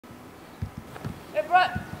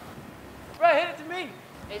Brett! Brett, hit it to me!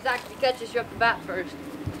 Hey, Zach, if you catch this, you have to bat first.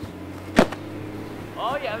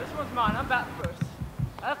 Oh yeah, this one's mine. I'm batting first.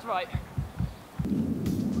 That's right.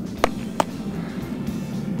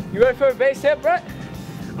 You ready for a base hit, Brett?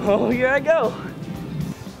 Oh, here I go.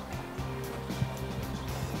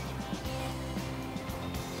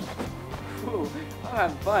 Ooh, I'm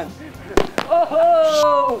having fun.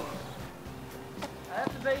 Oh!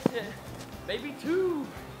 That's a base hit. Maybe 2.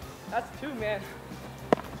 That's 2, man.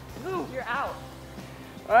 Ooh, you're out.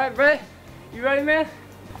 All right, Brett. You ready, man?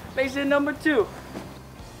 Base hit number 2.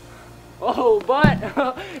 Oh, but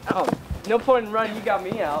oh, no point in running. You got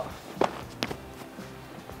me out.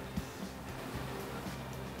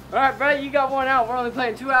 All right, Brett. You got 1 out. We're only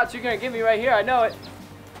playing 2 outs. You're gonna get me right here. I know it.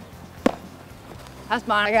 That's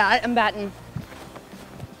mine. I got it. I'm batting.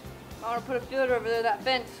 I want to put a fielder over there, that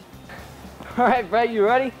fence. All right, Brett. You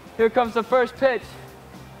ready? Here comes the first pitch.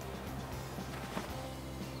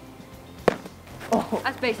 Oh.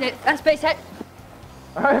 That's base hit. That's base hit.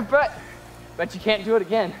 All right, Brett. Bet you can't do it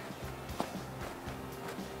again.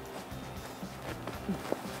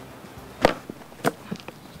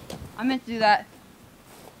 I meant to do that.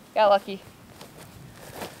 Got lucky.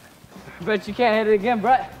 Bet you can't hit it again,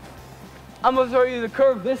 Brett. I'm gonna throw you the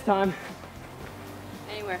curve this time.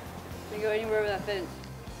 Anywhere. You can go anywhere over that fence.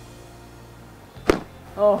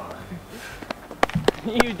 Oh.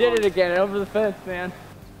 You did it again, over the fence, man.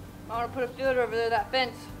 I want to put a fielder over there, that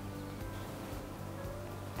fence.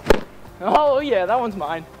 Oh yeah, that one's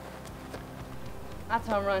mine. That's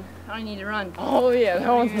how I run. I don't need to run. Oh yeah, that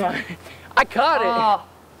one's mine. I caught it. Oh,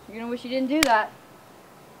 you're gonna wish you didn't do that.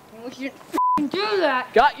 You wish you didn't do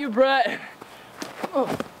that. Got you, Brett.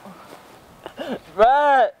 Oh.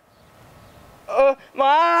 Brett. Oh,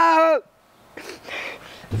 my.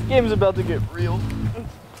 This game's about to get real.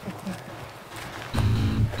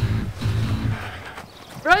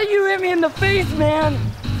 Brett, you hit me in the face, man.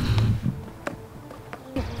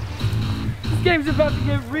 This game's about to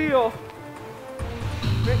get real.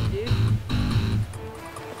 Rick, dude.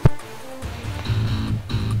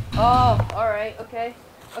 Oh, alright, okay.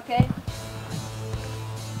 Okay.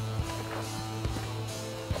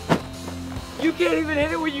 You can't even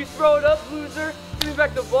hit it when you throw it up, loser. Give me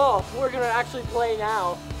back the ball. We're gonna actually play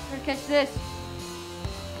now. Try to catch this.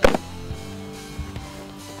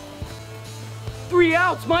 3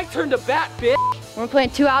 outs. My turn to bat, bitch. We're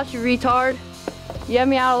playing 2 outs, you retard. You had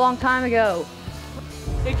me out a long time ago.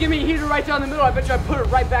 Hey, give me a heater right down the middle. I bet you I put it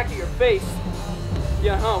right back at your face.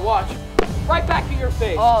 Yeah, huh? Watch. Right back at your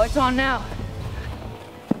face. Oh, it's on now.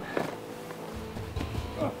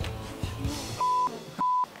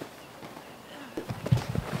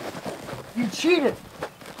 You cheated.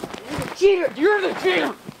 You're the cheater. You're the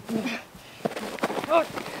cheater. Oh,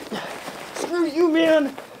 screw you,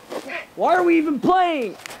 man. Why are we even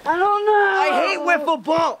playing? I don't know. I hate wiffle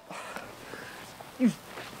ball. You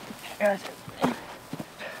ass.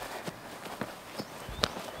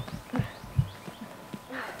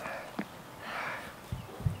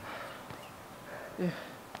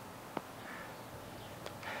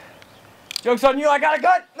 Joke's on you, I got a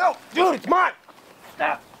gun! No, dude, it's mine!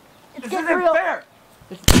 Stop! This isn't fair!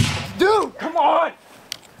 Dude, come on!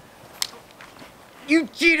 You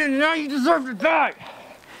cheated and now you deserve to die!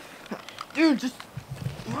 Dude, just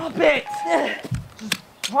drop it! Just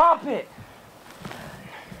drop it!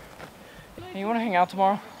 Hey, you wanna hang out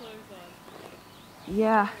tomorrow?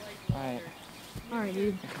 Yeah. Alright. Alright,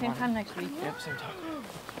 dude. Same time next week. Yep, same time.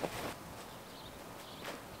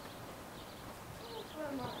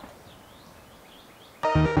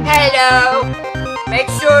 Hello! Make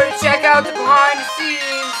sure to check out the behind the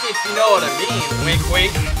scenes, if you know what I mean. Wink,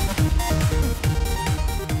 wink.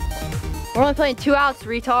 We're only playing 2 outs,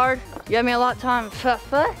 retard. You had me a lot of time. It's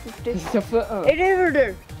It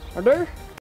is. Are there?